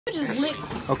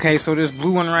Okay, so this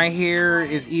blue one right here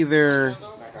is either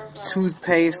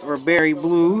toothpaste or berry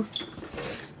blue.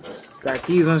 Got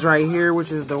these ones right here,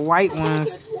 which is the white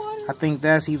ones. I think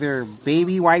that's either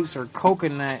baby wipes or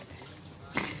coconut.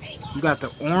 You got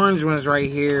the orange ones right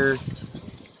here.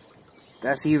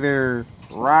 That's either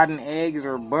rotten eggs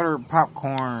or butter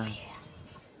popcorn.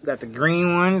 You got the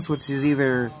green ones, which is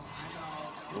either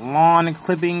lawn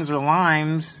clippings or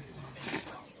limes.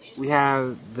 We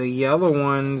have the yellow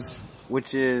ones,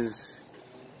 which is,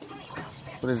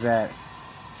 what is that?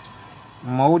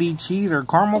 Moldy cheese or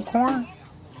caramel corn?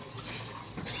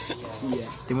 Yeah.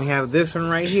 Then we have this one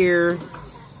right here,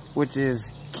 which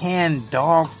is canned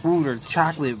dog food or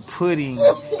chocolate pudding.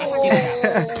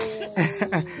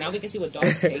 Now we can see what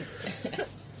dogs taste.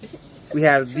 We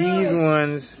have these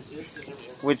ones,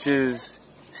 which is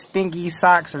stinky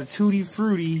socks or tutti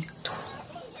frutti.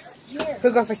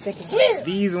 We'll go for sticky socks.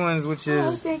 These ones, which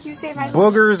is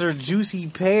boogers or juicy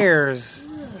pears.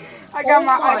 I got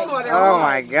my ice water. Oh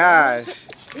my gosh.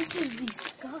 This is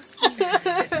disgusting.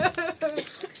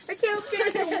 I can't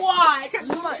bear to watch.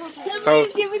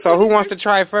 So who wants to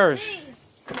try first?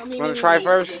 You want to try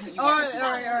first?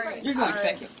 Alright. You're going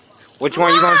second. Which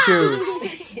one you gonna choose?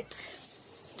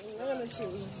 I'm gonna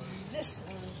choose this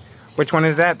one. Which one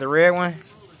is that? The red one?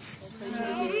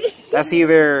 That's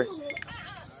either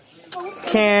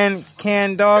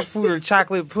canned dog food or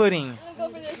chocolate pudding. I'm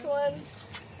gonna go for this one.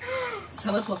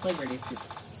 Tell us what flavor it is too.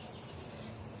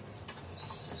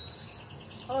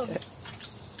 Oh.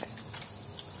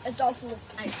 It's dog food.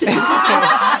 Smell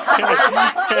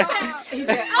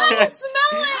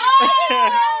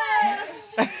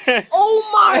it! Oh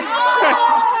my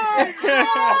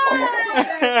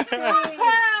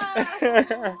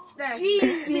god! That's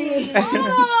cheesy.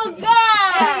 Oh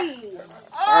god!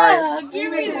 Alright. You're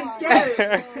making me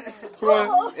scared.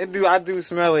 I do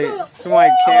smell it. Smell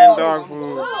like canned dog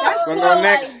food. Wanna go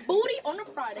next? Booty on a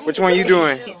Friday. Which one you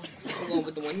doing? I'm going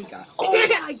with the one he got. Oh my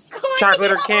god!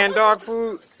 Chocolate or canned dog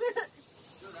food?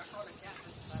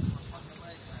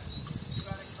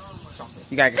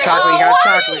 You got chocolate, you got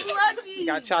chocolate. You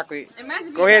got chocolate.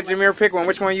 Go ahead, Jameer, pick one.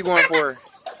 Which one are you going for?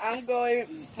 I'm going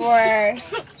for...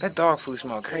 That dog food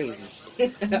smell crazy.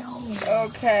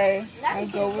 Okay, I'm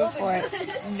going for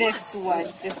this one.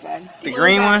 The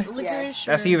green one? Yes.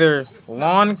 That's either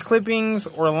lawn clippings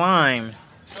or lime.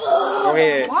 Go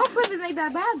ahead. Lawn clippings ain't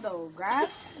that bad though,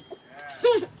 grass.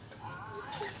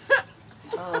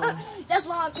 That's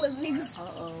lawn clippings.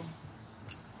 Uh-oh.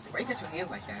 Why you got your hands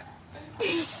like that? I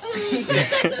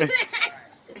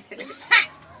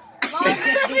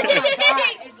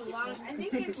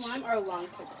think it's lime or lawn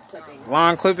clippings.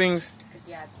 Lawn clippings?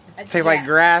 Yeah. Tastes like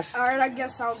grass? Alright, I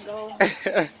guess I'll go.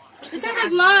 It tastes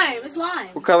like lime. It's lime.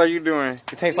 What color are you doing?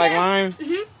 It tastes like lime?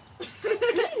 Mm-hmm.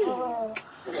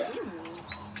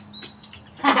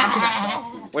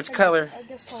 Which color? I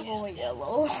guess I'll go with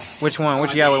yellow. Which one?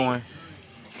 Which yellow one?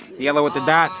 The yellow with the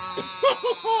dots?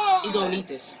 You don't need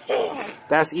this.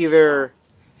 That's either...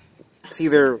 It's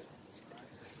either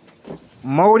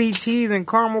moldy cheese and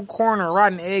caramel corn or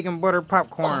rotten egg and butter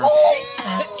popcorn.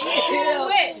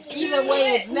 Either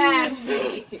way, it's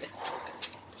nasty.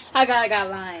 I got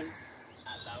lime.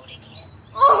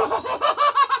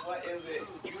 What is it?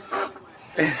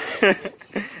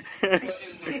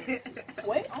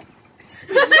 Wait.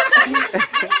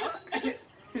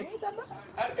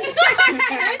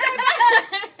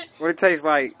 What it tastes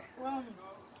like?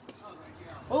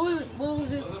 What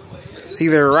was it? It's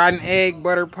either rotten egg,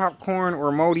 butter popcorn,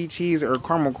 or moldy cheese or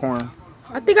caramel corn.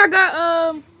 I think I got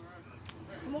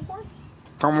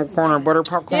Caramel corn or butter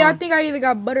popcorn? Yeah, I think I either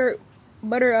got butter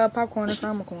popcorn or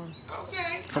caramel corn.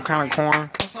 Okay. Some kind of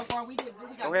corn. So far we did.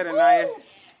 Go ahead, Anaya.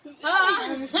 You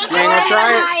ain't gonna try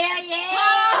it?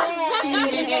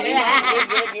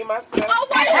 Get my stuff.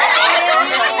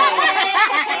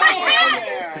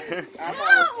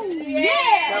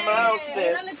 Come on,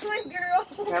 sis. I'm the choice girl.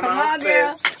 Come on,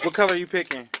 sis. What color are you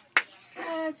picking?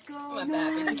 Let's go. I'm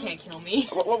bad, bitch. You can't kill me.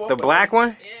 The black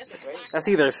one? That's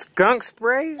either skunk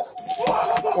spray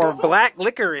or black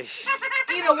licorice.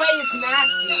 Either way, it's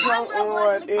nasty. Come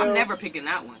on, I'm never picking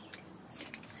that one.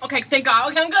 Okay, thank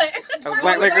God. Okay, I'm good. That's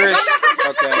black licorice?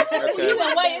 Okay.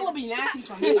 Either way, it will be nasty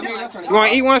for me. You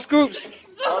want to eat one, Scoops?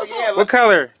 Oh, yeah. What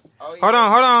color? Oh, yeah.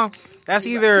 Hold on. That's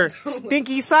either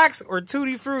stinky socks or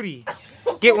tutti frutti.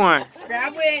 Get one.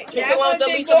 Grab it. Pick the one with the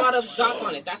least amount of dots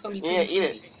on it. That's going to be too Yeah, eat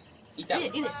it. Eat that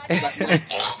one. Eat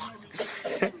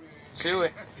it. Chew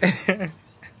it.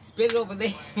 Spit it over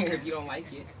there if you don't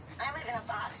like it. I live in a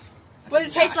box. What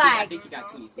it tastes I like? think he got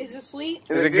tutti. Is it sweet?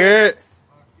 Is it good?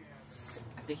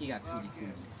 I think he got tutti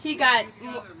frutti. He got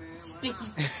sticky,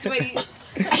 sweet.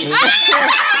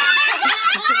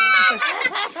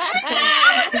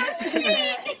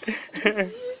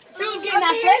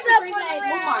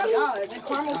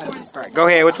 Go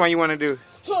ahead. Which one you want to do?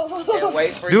 And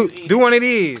wait for you to eat. Do one of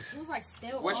these.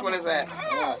 Which one is that?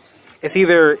 It's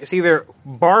either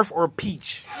barf or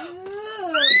peach.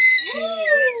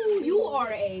 You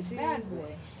are a bad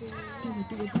boy.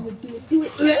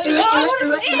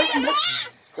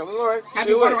 Come on. Happy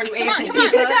Chew water it. when you ate it.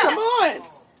 Come on.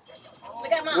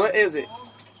 Look at mom. What is it?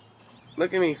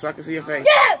 Look at me so I can see your face.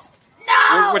 Yes!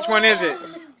 No! Which one is it?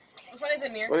 Which one is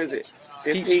it, Mir? What is it?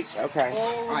 It's peach. Okay.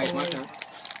 Alright, my turn.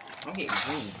 I'm getting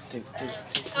green.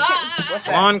 What's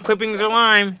that? Lawn clippings or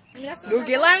lime? You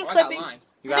get lime Oh, I got clipping. lime.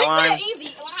 You got lime?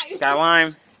 Easy. Got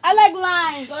lime? I like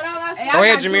lime. Go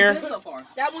ahead, Jameer. So far.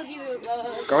 That one's either.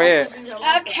 Go ahead.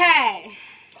 Okay.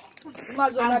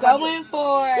 I'm going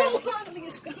for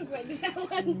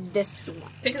this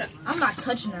one. Pick it up. I'm not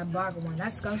touching that burger one.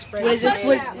 That's skunk spray. Y'all That's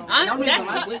need to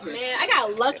like Blizzard. man. I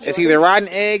got lucky. It's either rotten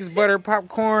eggs, butter,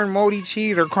 popcorn, moldy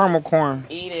cheese, or caramel corn.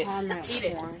 Eat it. Eat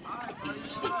it.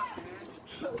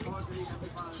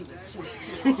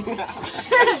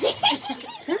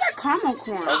 There's a caramel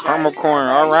corn. Caramel corn.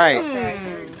 All right.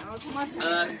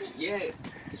 Yeah.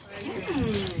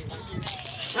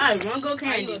 Alright, one go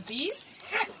candy.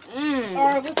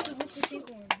 Or what's the pink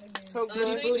one?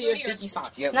 Tutti Frutti or sticky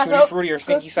socks. Yep, Not tutti so- frutti or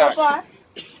stinky so socks. far.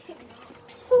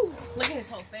 Look at his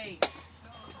whole face.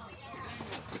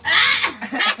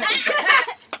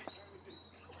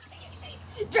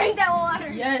 Drink that water.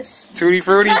 Yes. Tutti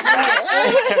frutti. Yeah,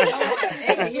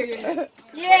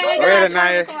 Go ahead,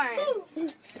 Anaya.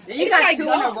 You got two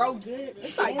in a row good.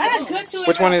 It's like I got good to it.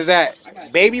 Which one is that?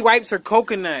 Baby wipes or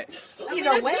coconut?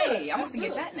 Either way. I'm going to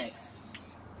get that next.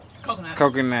 Coconut.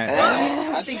 Coconut.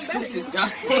 I think Scoops is done.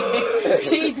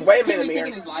 Wait a minute, Mir.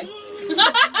 His life.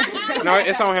 No,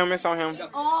 it's on him. It's on him.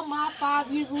 All my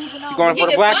 5 years leaving out. You going for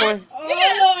the black one? Oh,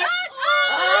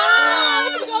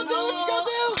 what you gonna do? What you gonna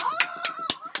do?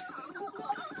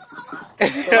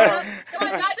 Come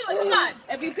on, gotta do it. Come on.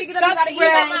 If you pick it up, you gotta eat it.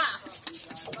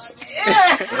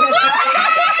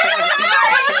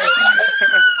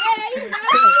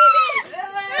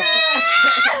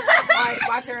 Alright,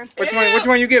 my turn. Which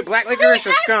one you get? Black licorice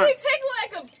or skunk? Actually, take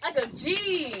like a G.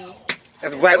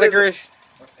 That's black licorice.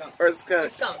 Or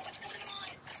skunk. Skunk.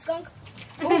 Skunk.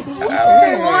 Oh,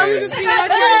 At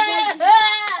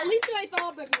least I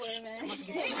thought everywhere, man.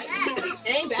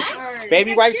 It ain't bad.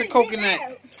 Baby wipes or coconut?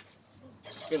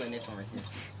 Feeling this one right here.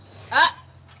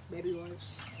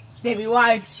 Baby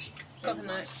wipes.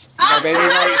 Coconut. No, baby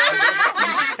wipes.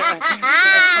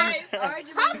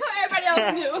 How come everybody else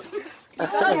knew?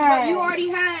 You already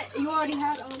had.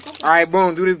 All right,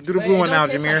 boom. Do the blue one now,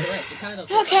 Jameer.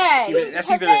 Okay. That's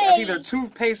either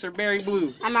toothpaste or berry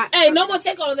blue. I'm not. Hey, no one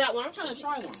take all of that one. I'm trying to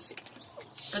try one.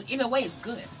 Because either way, it's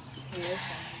good.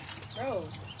 Bro.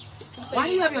 Why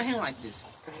do you have your hand like this?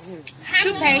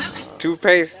 Toothpaste.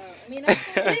 Toothpaste.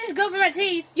 This is good for my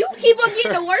teeth. You keep on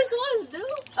getting the worst ones, dude.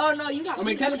 Oh no, you got. I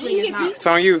mean, technically, it's not. It's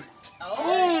on you.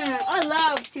 I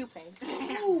love toothpaste.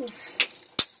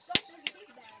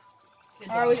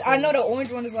 I know the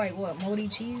orange one is like, what, moldy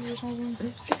cheese or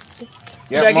something?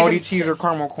 Yep, moldy cheese or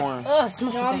caramel corn. Ugh,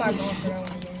 smells No, so I'm not bad. going for that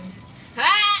one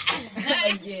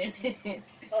again. Again.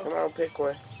 Come on, pick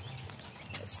one.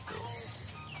 What's this?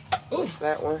 What's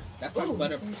that one? That crunch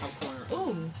butter popcorn.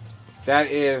 Ooh.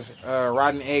 That is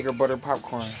rotten egg or butter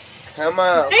popcorn. Come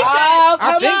on. Oh,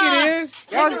 I think it is.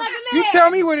 Y'all, you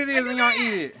tell me what it is when y'all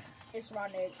eat it. It's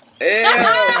rotten egg. Ew.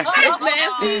 It's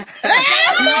nasty.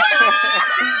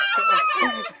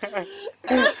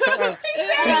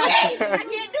 I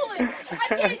can't do it.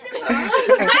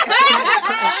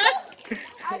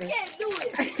 I can't do it.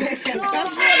 That's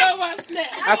going on my snack.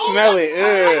 I smell it.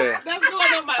 Ugh. That's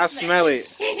going on my I snack. smell it.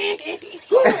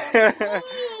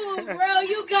 Ooh, bro,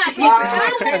 you got this.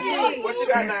 What you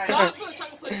got now? Dog food,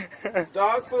 chocolate pudding.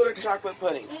 Dog food or chocolate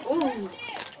pudding? Ooh.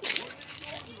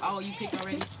 Oh, you picked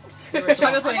already?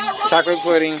 Chocolate pudding. Chocolate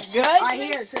pudding. Good? Right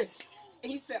here, Chris.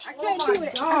 He said, I can't do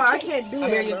it. Oh, I can't do I'm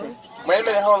here, it, you bro. too. Wait a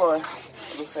minute, hold on.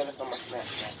 Let me say this on my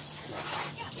Snapchat.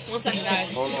 1 second,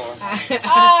 guys. Hold on.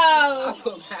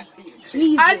 Oh.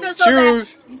 Jesus. I feel so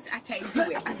Choose. I can't do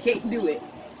it. I can't do it.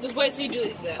 Just wait till you do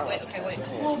it. Good. Wait, okay, wait.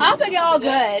 bad. I'll pick it all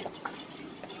good.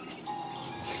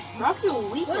 I feel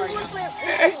weak right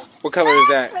now. What color is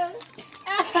that?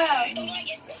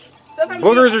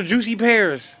 Boogers or juicy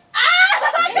pears?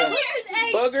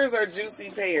 Boogers or juicy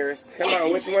pears? Come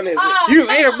on, which one is it? You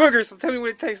ate a booger, so tell me what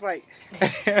it tastes like.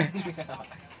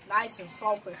 Nice and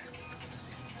salty.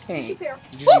 Juicy pear.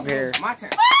 Juicy pear. My turn.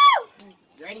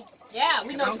 You ready? Yeah,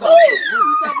 we know it's So going to be.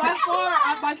 by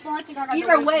far, I think I got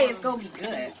Either way, it's gonna be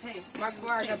good. By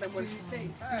far, I got the worst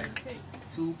taste.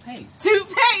 Toothpaste.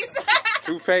 Toothpaste.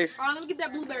 Toothpaste. Alright, let me get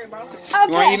that blueberry, bro.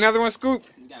 You want to eat another one, Scoop?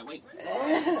 You gotta wait.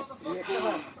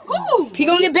 He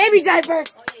gonna get baby diapers.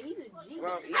 Come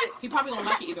on, eat it. He probably gonna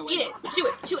like it either way. Eat it. Chew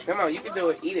it. Chew it. Come on, you can do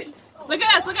it. Eat it. Look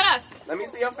at us. Look at us. Let me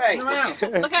see your face.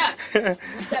 Look at us.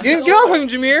 Get off him,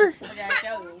 Jameer.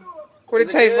 What it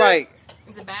Is it taste good? like?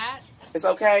 Is it bad? It's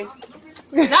okay.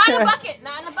 Not in the bucket.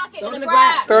 Not in the bucket. Throw In the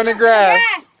grass. Throw in the grass.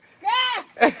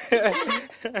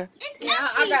 Yeah,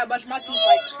 I got a bunch of my teeth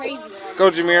like crazy.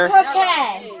 Go, Jameer.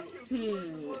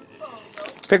 Okay.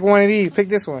 Pick one of these. Pick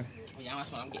this one. Yeah, that's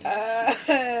what I'm getting.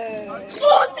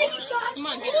 Oh, sticky sauce. Come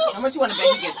on, get it. How much you want to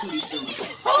bet he gets Tutti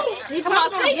Frutti? Come on,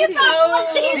 sticky sauce.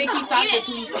 Sticky socks or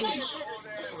Tutti Frutti?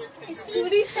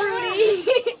 Tutti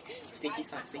frutti. Sticky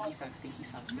socks, sticky socks, sticky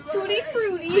socks. Tutti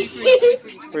frutti.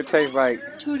 What it tastes like?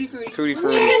 Tutti frutti. Tutti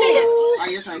Frutti.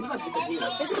 Alright, your turn. You got to get the blue.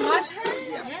 It's my turn.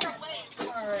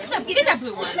 Get that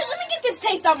blue one. Let me get this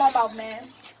taste out my mouth, man.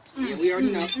 Yeah, we already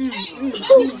know.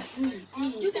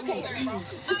 Juice and pear.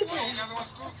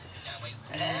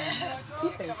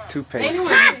 Toothpaste.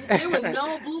 There was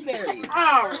no blueberry.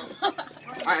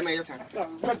 Alright, man, your turn.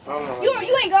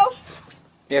 You ain't go.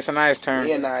 Yeah, it's Anaya's turn.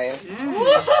 Yeah, Naya. It's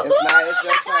Naya's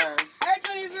your turn. Alright,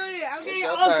 Tutti frutti. I'm It's getting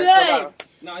your all turn. good. Come on.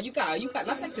 No, you got.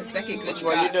 That's like the second good Which you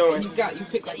one got. you doing? And you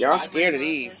pick like Y'all five. scared of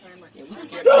these. Yeah, we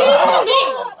scared.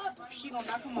 She gonna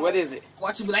knock him off. What is it?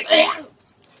 Watch you be like, eh.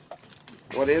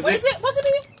 What is What it? is it? What's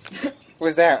it?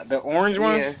 What's that? The orange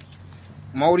ones? Yeah.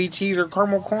 Moldy cheese or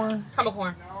caramel corn? Caramel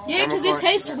corn. Yeah, because it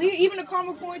tastes weird. Even the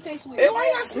caramel corn tastes weird. Hey, why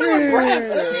y'all smelling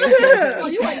breath? Oh,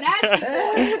 you a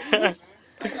nasty.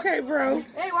 Okay, bro.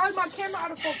 Hey, why is my camera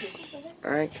out of focus? All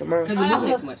right, come on. Because you're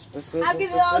moving too much. Decisions, I'll get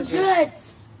it all decisions.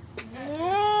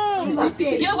 good.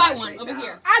 Get a white one over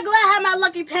here. I'm glad I have my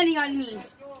lucky penny on me.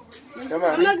 Come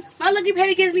on. My lucky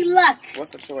penny gives me luck.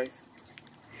 What's the choice?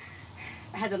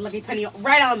 I had the lucky penny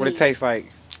right on What me. it tastes like?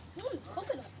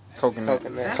 Coconut. Coconut.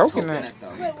 Coconut. Coconut.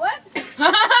 though. Wait, what?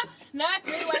 No, that's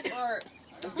baby white or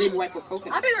That's baby white for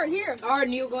coconut. I think we're here. All right,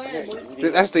 Neil, go ahead. Boy.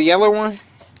 That's the yellow one?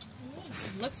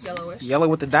 looks yellowish. Yellow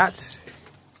with the dots?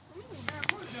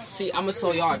 See, I'm gonna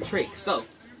show y'all a trick. So,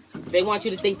 they want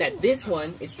you to think that this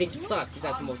one is sticky sauce because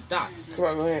that's the most dots. Come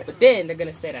on, go ahead. But then they're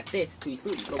gonna say that this is Tutti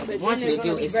Frutti. But what they want you to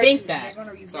do is think that.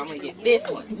 So I'm gonna get this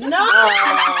one.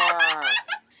 Ah.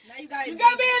 You got me in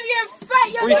your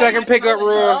fat. 3 second pickup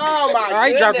rule. Oh, my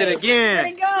Alright, dropped it goodness. again.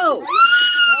 Let it go.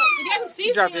 You got some He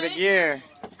seasoning dropped in it again.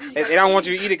 They don't want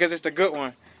you to eat it because it's the good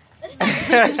one. Go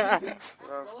ahead.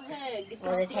 Get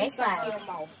the sticky sauce in your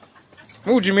mouth.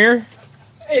 Ooh, Jameer.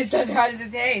 How does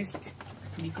it taste?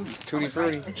 Tutti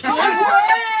Frutti.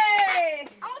 Hey!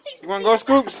 You want to go,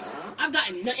 Scoops? I've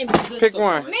gotten nothing but good Pick so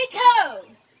one. far. Me too.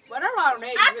 But I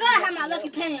gotta have my lucky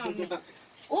penny on me. Ooh,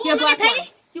 Yeah, lucky black penny. one.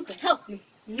 You can help me.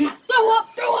 Throw up.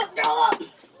 No.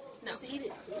 Eat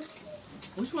it.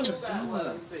 Which one's a good?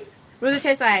 What does it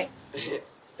taste like?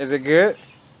 Is it good?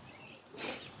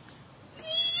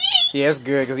 Yeah, it's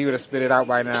good because he would have spit it out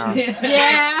by now.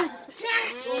 Yeah.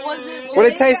 Was it? What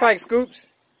it taste like, Scoops?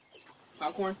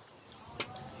 Popcorn.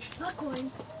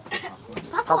 Popcorn.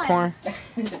 Popcorn?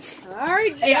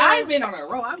 Alright. Hey, I've been on a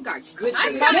roll. I've got good I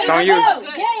food. smell It's on you.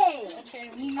 Yay. Okay,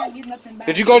 we not get nothing back.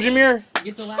 Did you go, Jameer?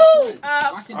 Get the last one.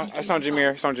 Watch the It's on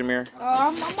Jameer. It's on Jameer.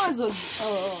 I might as well.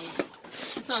 Oh.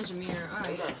 It's on Jameer. All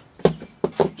right.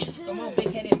 Come on,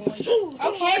 big-headed boy.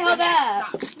 Okay, hold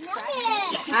up.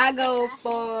 I go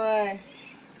for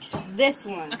this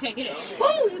one. Okay, get it.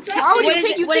 What is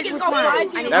which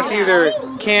one? That's either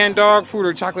canned dog food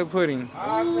or chocolate pudding. You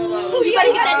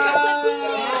gotta get that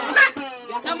chocolate pudding.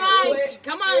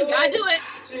 Come on, you gotta do it.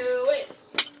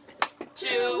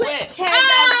 Chew it. Yeah,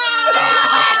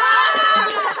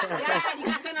 you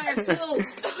got sent on her too.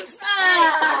 I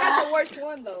got the worst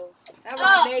one though. That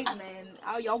was days, man.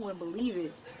 Oh, y'all wouldn't believe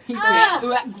it. He said,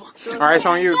 Alright, it's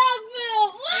on you.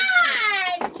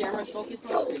 camera's focused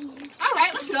on it. All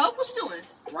right, let's go. What you doing?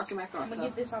 Watch the back I'm off. gonna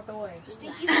get this out the way.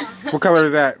 What color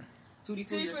is that? Tutti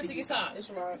Frutti or sticky sauce. It's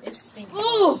wrong. It's stinky.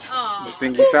 Ooh.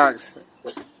 Stinky socks.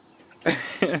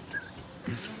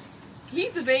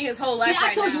 He's debating his whole life See, I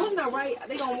right told you now. it's not right.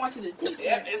 They gonna want you to think.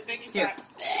 Yep, it's sticky Here.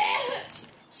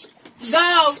 sauce.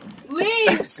 Go.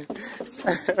 Leave.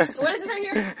 What is it right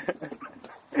here?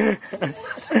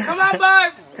 Come on,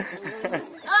 Barb.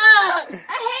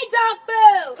 I hate dog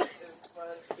food.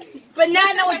 But now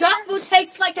I know what dog food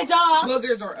tastes like a dog.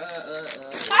 Boogers or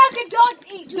How can dogs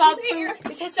eat dog food?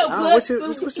 It tastes so good.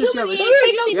 What's this yellow?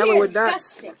 Yellow Yellow with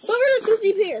dots. Booger or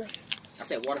Tuesday pear? I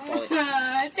said waterfall.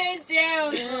 Tastes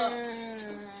down.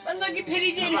 But look at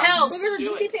Penny didn't help. Look at the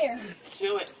juicy pear.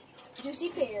 Chew it. Juicy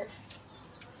pear.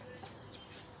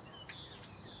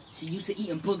 She used to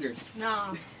eating boogers.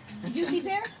 No. Juicy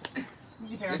pear?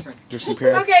 Your turn. Juicy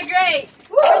pear. Okay, great.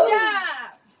 Good job.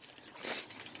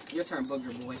 Your turn,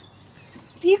 booger boy.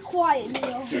 Be quiet,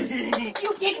 Neil.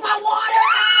 You kicked my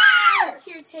water.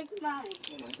 Here, take mine.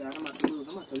 Oh my god, I'm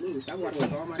about to lose. That water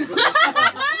was all my good.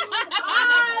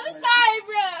 I'm sorry,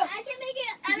 bro. I can make it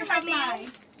out of my mine.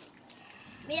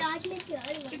 Yeah, I can make it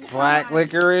out of my Black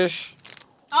licorice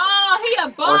Oh, he a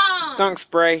or bomb. skunk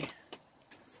spray.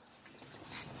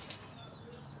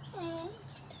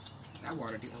 That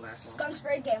water didn't last long. skunk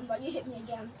spray again, but you hit me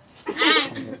again.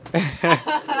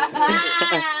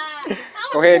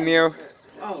 Go ahead, Neil.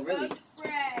 Oh, really?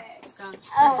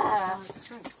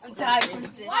 I'm tired from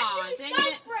this. Why did you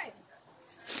skunk spray?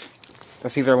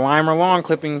 That's either lime or lawn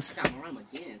clippings. Got lime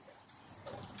again.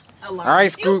 All right, You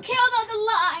Scoop. killed all the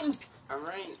lime.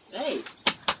 Alright. Hey.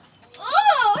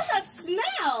 Oh, what's that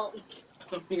smell?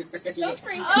 Skunk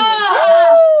spray.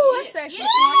 Oh, That's actually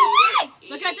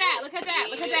Look at that. Look at that.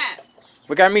 Look at that.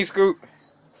 Look at me, Scoop.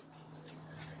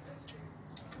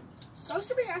 skunk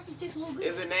spray actually tastes a little good.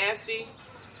 Is it nasty?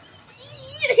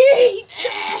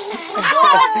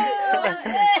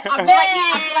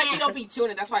 I feel like you don't be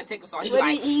chewing it. That's why I take him so he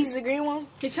like. He's the green one.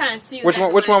 He's trying to see Which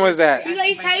one? Which one was that? You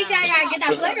guys tell you I gotta get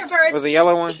that flavor first. Was the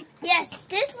yellow one? Yes,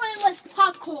 this one was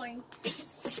popcorn.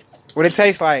 What it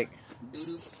taste like?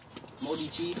 Doo-doo. Moldy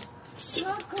cheese.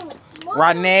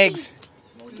 Rotten eggs.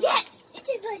 Yes, it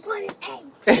tastes like rotten egg.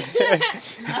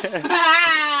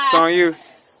 It's on you.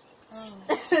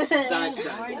 Done.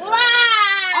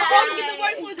 I'm supposed to get the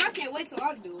worst ones. I can't wait till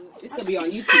I do it. It's gonna be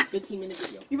on YouTube. 15-minute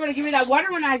video. You better give me that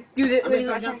water when I do the. I'm gonna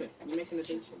start jumping. You're making the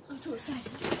thing. I'm too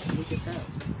excited. You can tell.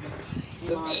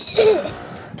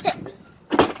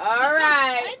 All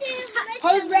right.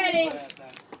 Who's ready?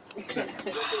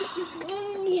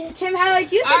 Kim, how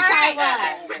about you should try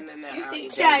one? You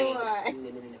should try one.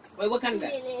 Wait, what kind of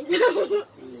that?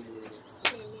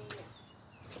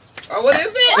 Oh, what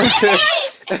is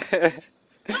it?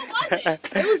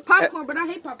 It was popcorn, but I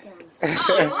hate popcorn.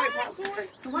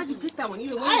 So why'd you pick that one?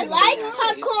 You I like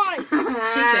popcorn. Come on,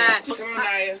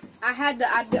 Naya. I had to.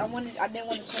 I didn't want to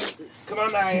taste it. Come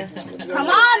on, Naya. Come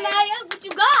on, Naya, what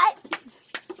you got?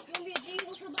 You want me to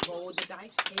jingle for the roll the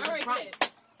dice. Pay All the right, price. good.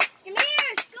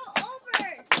 Jameer, go over.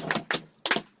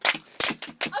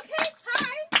 Okay,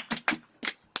 hi.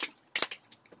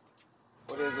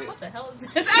 What is it? What the hell is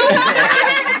this?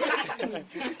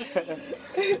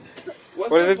 What's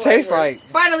What does the it taste flavor? like?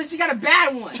 Finally, she got a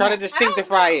bad one. Try to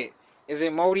distinctify it. Is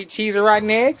it moldy cheese or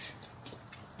rotten eggs?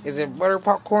 Is it butter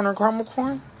popcorn or caramel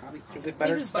corn? Is it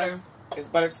butter This is stuff? butter. It's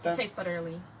butter stuff? Tastes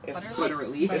butterly. It's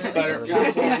Butterly. It's butter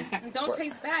popcorn. Don't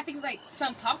taste bad. I think it's like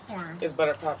some popcorn. It's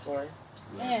butter popcorn.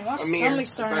 Man, my Amir, stomach's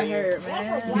starting to hurt,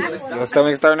 man. Your stomach's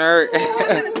starting to hurt. I'm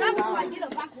gonna stop until I get a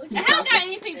black one. I haven't got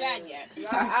anything bad yet. Bro,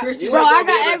 I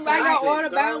got all the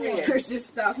bad ones. Christian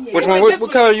stuff. Yeah. Which one?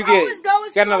 What color you I get? was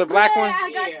going Got another so black good. one? I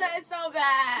got something so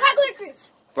bad. Black licorice.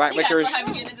 Black I think I licorice. still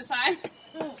haven't getting it this time.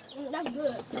 That's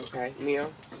good. Okay,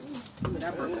 Neil.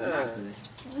 That burp was not good.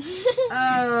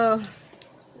 Oh,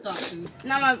 Dog food.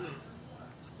 now my.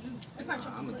 I'm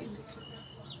gonna get this.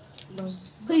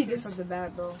 Please get something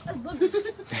bad, bro. That's boogers.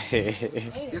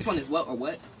 This one is what or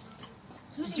what?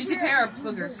 Juicy pear or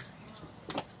boogers?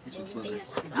 This one's boogers.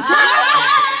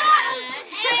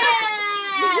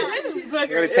 This is You're boogers.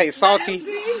 gonna taste salty.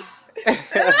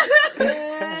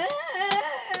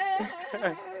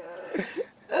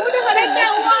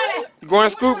 You going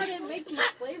Scoops? Make my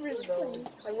flavors though.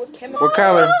 Like what chemical? What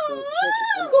color?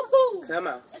 Come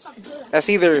on. That's not good. That's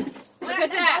either Look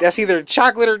at that. that's either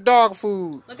chocolate or dog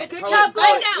food. Look at Good that. job,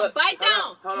 Bite look, down. look. Bite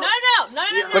down. Hold on, No, hold no, no,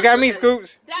 no, no. Look at me,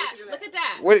 Scoops. That. Look at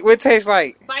that. What it tastes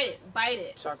like? Bite it. Bite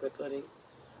it. Chocolate pudding.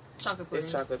 Chocolate pudding.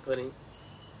 It's chocolate pudding.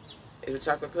 Is it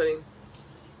chocolate pudding?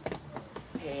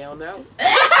 Hell no.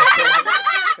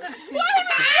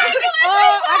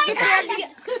 Oh, I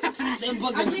Them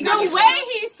boogers. The way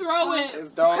he throw it.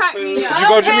 It's dog Cut food. me Did you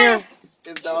go, Jameer?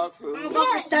 It's dog food.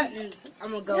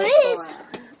 I'm gonna go.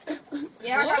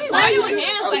 Yeah, I got Why are you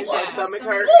hands like My that? stomach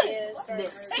hurt.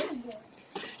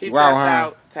 He Wow, tapped huh?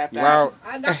 out. Tapped You out. out?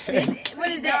 I got what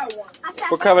is that?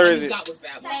 What color is You it? got was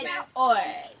bad.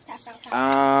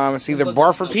 It's either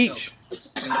barf or peach.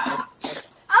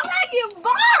 I'm like your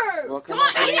barb. Well, come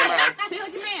on. Come on. Say it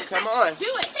like a man. Come on. Do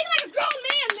it. Take like a grown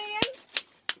man, man.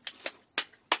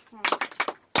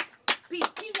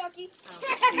 He's lucky.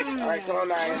 All right, come on,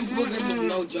 Naya. Boogers is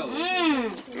no joke.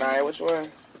 Naya, which one?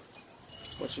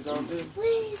 What you gonna do?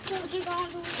 Please, what you gonna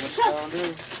do? What you gonna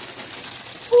do?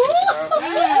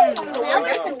 That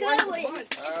was a good one.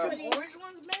 Orange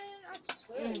ones, man. I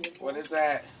swear. What is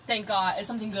that? Thank God. It's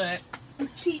something good.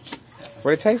 Peach.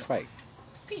 What it tastes like?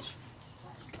 Peach.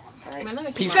 All right. Man, let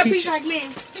me Peach, Peach peach, like me.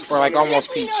 or like almost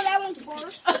We peach. know that one's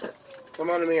barf. Come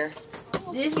on, Amir.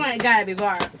 This one gotta be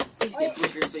barf. Please get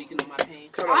quicker so you can know my pain.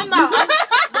 Come on. I'm not.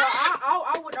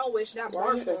 I would not wish that Why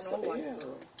barf you just- on no one.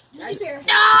 yeah.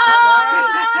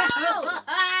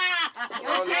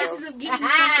 Your chances of getting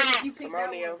something if you pick Come on,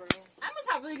 that Neil. one. I must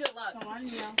have really good luck. Come on,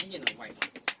 Neil. You know, white.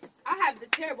 I have the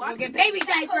terrible. I Get get baby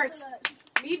diapers.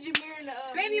 me, Jameer, and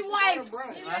Baby me, wipes. bro.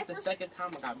 That's the second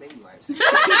time I got baby wipes.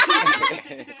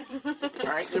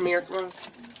 All right, Amir, come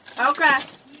on. Okay.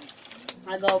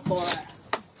 I go for it.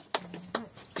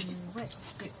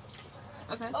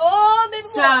 Okay. Oh,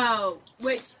 this so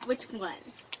which one?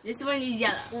 This one is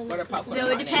yellow. Butter popcorn. So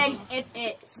it depends if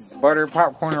it's Butter,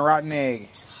 popcorn, and rotten egg.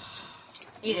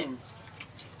 eat it.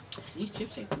 These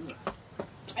chips ain't good.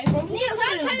 Neil,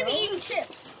 stop telling me eating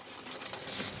chips.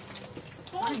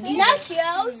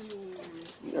 Nachos.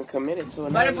 You done committed to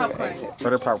it. Butter popcorn.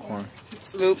 Butter popcorn.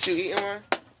 Scoops, you eating one?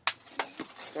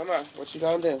 Come on, what you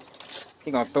gonna do?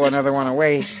 He gonna throw another one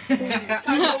away. Get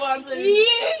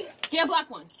a black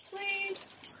one.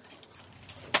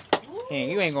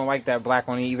 Hey, you ain't gonna like that black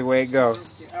one either way it go.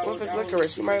 What if it's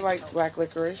licorice? You might like black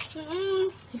licorice.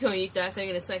 He's gonna eat that thing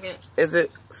in a second. Is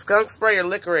it skunk spray or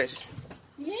licorice?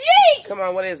 Yeet! Come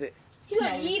on, what is it? He's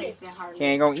gonna eat it. He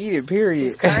ain't gonna eat it, period.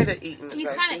 He's kind of eating it. He's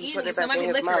like, kinda he eating put it, so it back might in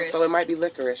be his mouth, licorice. so it might be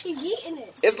licorice. He's eating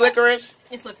it. It's licorice?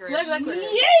 It's licorice.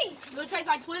 Yeet! Does it taste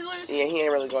like Twizzlers? Yeah, he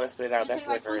ain't really going to spit it out. That's Taste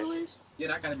like licorice. Twizzlers? Yeah,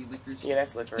 that gotta be licorice. Yeah,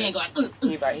 that's He licorice. ain't going.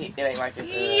 It ain't like this.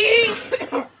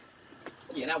 Yeet!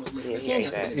 Yeah, that was Yeah, licorice. he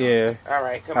ate that. Yeah, All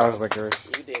right, come that on. was licorice.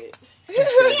 You did it. Yeah!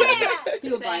 He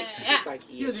was like, It's like,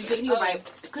 he was ridiculous. He was like,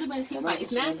 it could have been. He was like,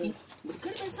 it's nasty, but it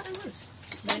could have been something worse.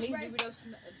 Man, these baby don't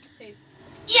taste.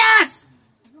 Yes!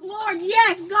 Lord,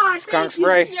 yes, God. Skunk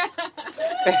spray. You okay?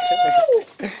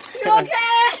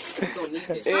 You don't need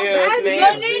this. Ew, You it's don't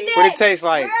nasty. need What it it. taste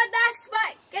like? Wear that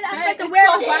spike. Get that Hey, spike to it's wear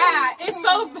so it. bad. It's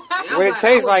so bad. What it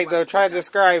tastes like though? Try to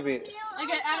describe it. Like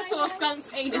an actual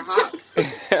skunk's anus.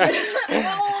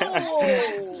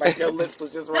 Oh. Like your lips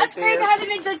was just right That's crazy there. how they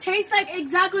make the taste like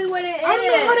exactly what it is. I don't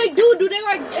know how they do. Do they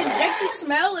like inject the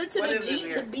smell into What is it the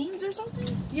here? beans or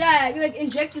something? Yeah, you like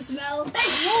inject the smell.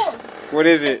 Thank Lord. What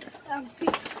is it?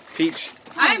 Peach. Peach.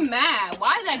 I'm mad.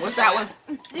 Why did I do What's that one?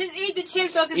 Just eat the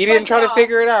chips so it can You didn't try to off.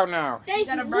 figure it out now. Thank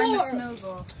Gotta you, burn the Lord. smells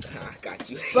off. I got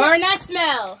you. Burn that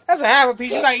smell. That's a half a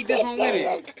piece. You gotta eat this one with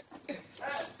it.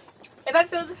 If I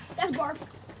feel that's barf.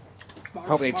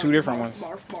 Hope they two different ones.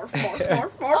 Barf, barf, barf,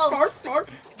 barf, barf, barf, barf.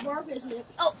 Barf isn't it?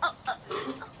 Oh.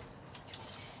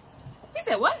 He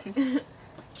said what? I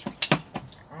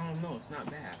don't know. It's not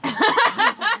bad.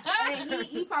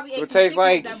 He probably ate It some tastes chicken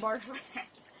like- with that barf.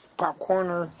 Popcorn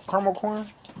or caramel corn?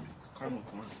 Caramel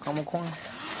corn. Caramel corn.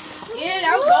 Yeah,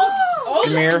 that was all.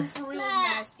 Jameer. For real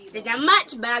nasty. They got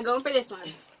much, but I'm going for this one.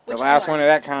 The last one of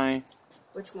that kind.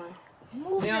 Which one?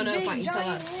 We don't know if you tell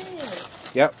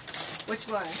us. Yep. Which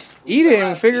one? Eat it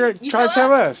and figure it. You Try to tell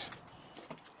tell us.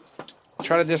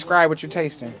 Try to describe what you're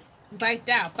tasting. Bite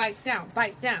down, bite down,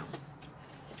 bite down.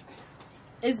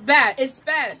 It's bad. It's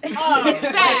bad. It's Oh.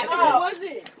 bad. What was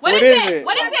it? What is it?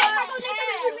 What is it?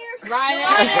 Right.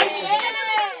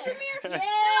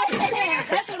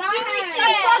 That's what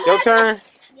I had. Your turn.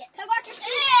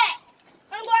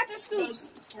 I'm going to scoops.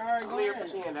 Alright, go Clear, ahead.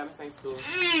 put your hand down and say school.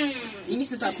 You need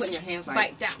to start putting your hands like.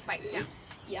 Bite down, bite down.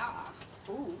 Yeah.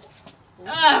 Ooh.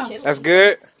 That's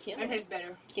good. That tastes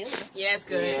better. Yeah, it's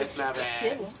good. Yeah, it's not bad.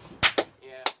 Kill him.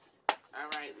 Yeah. All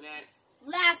right, next.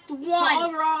 Last So one.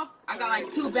 overall, I got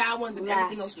like 2 bad ones and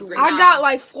everything else great. I got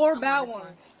like 4 bad ones.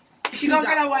 She gonna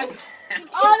get Oh, that one.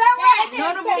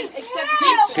 None of them except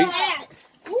Peach.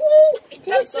 It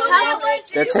tastes so good.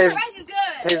 That tastes Rice is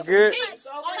good. tastes good.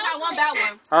 Only got one bad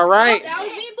one. All right. That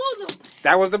was being boozled.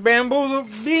 That was the bamboozle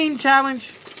bean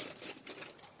challenge.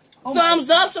 thumbs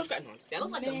up, subscribe. That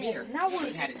looked like a mirror. That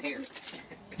was, He had his hair.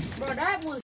 bro, that was